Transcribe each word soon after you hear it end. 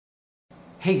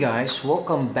Hey guys,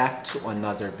 welcome back to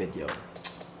another video.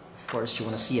 Of course, you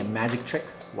want to see a magic trick?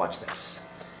 Watch this.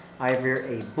 I have here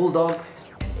a bulldog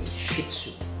and a shih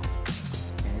tzu.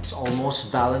 And it's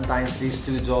almost Valentine's. These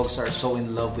two dogs are so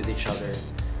in love with each other.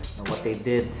 And what they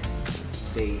did,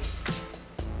 they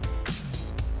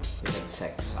had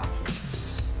sex actually.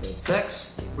 They had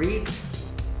sex, they breed.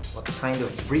 What kind of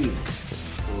breed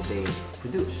will they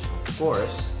produce? Of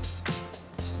course,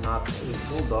 it's not a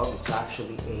bulldog, it's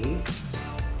actually a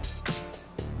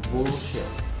bullshit.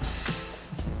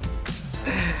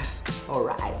 All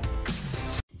right.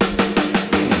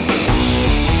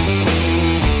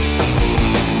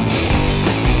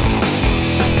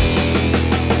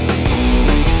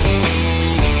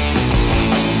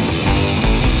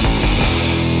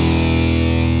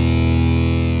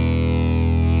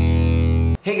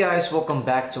 Hey guys, welcome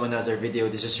back to another video.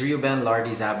 This is Ruben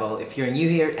Lardy Zabel. If you're new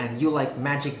here and you like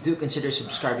magic, do consider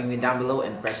subscribing me down below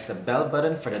and press the bell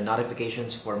button for the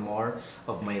notifications for more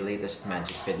of my latest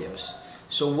magic videos.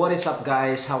 So what is up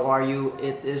guys, how are you?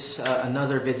 It is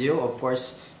another video. Of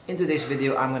course, in today's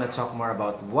video I'm going to talk more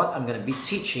about what I'm going to be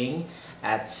teaching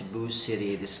at Cebu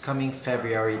City this coming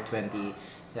February 20.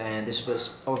 And this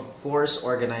was of course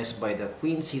organized by the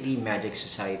Queen City Magic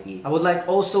Society. I would like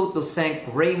also to thank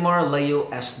Raymar Layo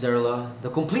Esderla, the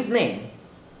complete name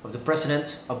of the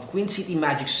President of Queen City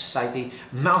Magic Society,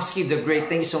 Mawski the Great.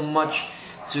 Thank you so much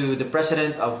to the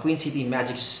President of Queen City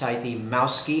Magic Society,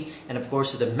 Mawski, and of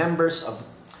course to the members of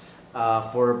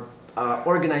for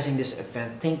organizing this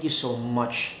event. Thank you so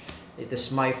much. It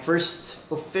is my first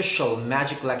official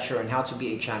magic lecture on how to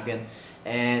be a champion,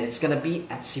 and it's gonna be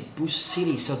at Cebu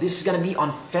City. So this is gonna be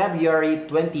on February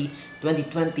 20,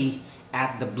 2020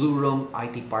 at the Blueroom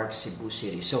IT Park, Cebu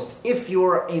City. So if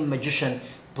you're a magician,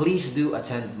 please do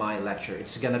attend my lecture.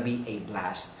 It's gonna be a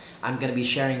blast. I'm gonna be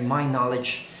sharing my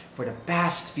knowledge for the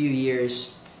past few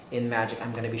years in magic.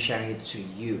 I'm gonna be sharing it to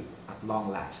you at long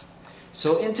last.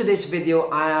 So in today's video,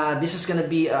 this is gonna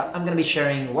be I'm gonna be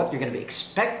sharing what you're gonna be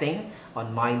expecting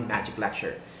on my magic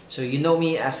lecture. So you know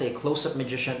me as a close-up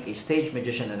magician, a stage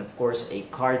magician, and of course a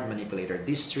card manipulator.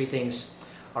 These three things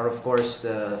are of course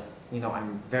the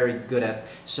I'm very good at.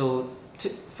 So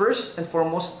first and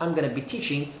foremost, I'm gonna be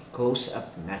teaching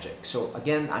close-up magic. So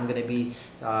again, I'm gonna be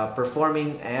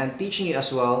performing and teaching you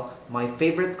as well my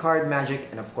favorite card magic,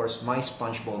 and of course my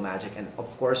sponge ball magic, and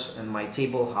of course and my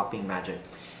table hopping magic.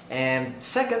 And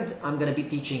second, I'm gonna be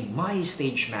teaching my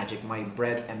stage magic, my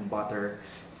bread and butter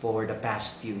for the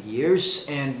past few years.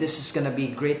 And this is gonna be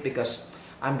great because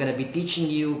I'm gonna be teaching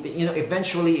you,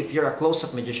 eventually if you're a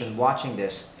close-up magician watching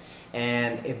this,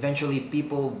 and eventually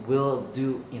people will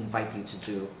invite you to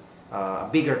do a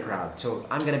bigger crowd. So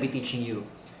I'm gonna be teaching you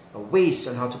ways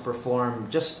on how to perform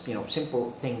just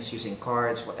simple things using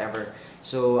cards, whatever.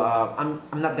 So I'm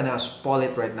not gonna spoil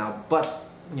it right now, but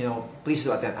please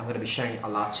do attend. I'm gonna be sharing a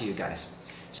lot to you guys.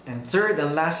 And third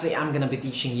and lastly, I'm gonna be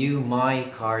teaching you my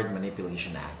card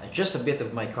manipulation act. Just a bit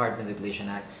of my card manipulation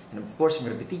act, and of course I'm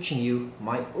gonna be teaching you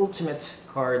my ultimate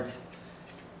card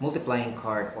multiplying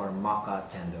card, or Maka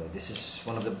Tendo. This is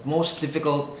one of the most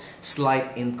difficult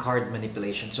sleight in card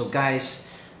manipulation. So guys,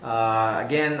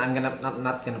 again, I'm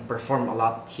not gonna perform a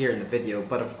lot here in the video,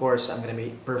 but of course I'm gonna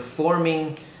be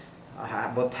performing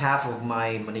about half of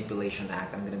my manipulation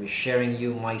act. I'm gonna be sharing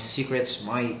you my secrets,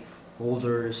 my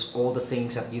holders, all the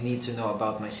things that you need to know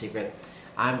about my secret.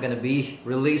 I'm gonna be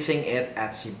releasing it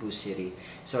at Cebu City.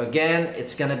 So again,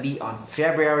 it's gonna be on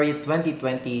February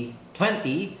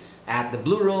 2020 at the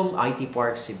Blueroom IT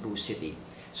Park, Cebu City.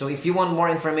 So if you want more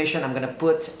information, I'm gonna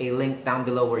put a link down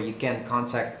below where you can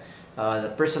contact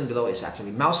the person below is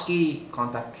actually Mawski.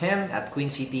 Contact him at Queen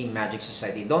City Magic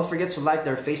Society. Don't forget to like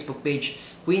their Facebook page,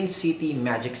 Queen City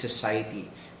Magic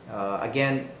Society.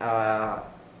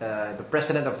 The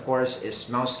president, of course, is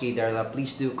Mawski Darla.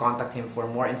 Please do contact him for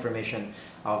more information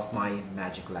of my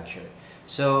magic lecture.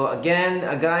 So again,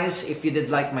 guys, if you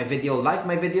did like my video,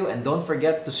 and don't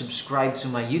forget to subscribe to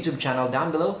my YouTube channel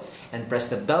down below and press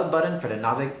the bell button for the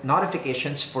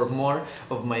notifications for more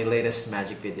of my latest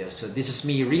magic videos. So this is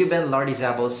me, Ruben Lardy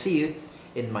Zabel. See you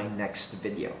in my next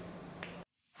video.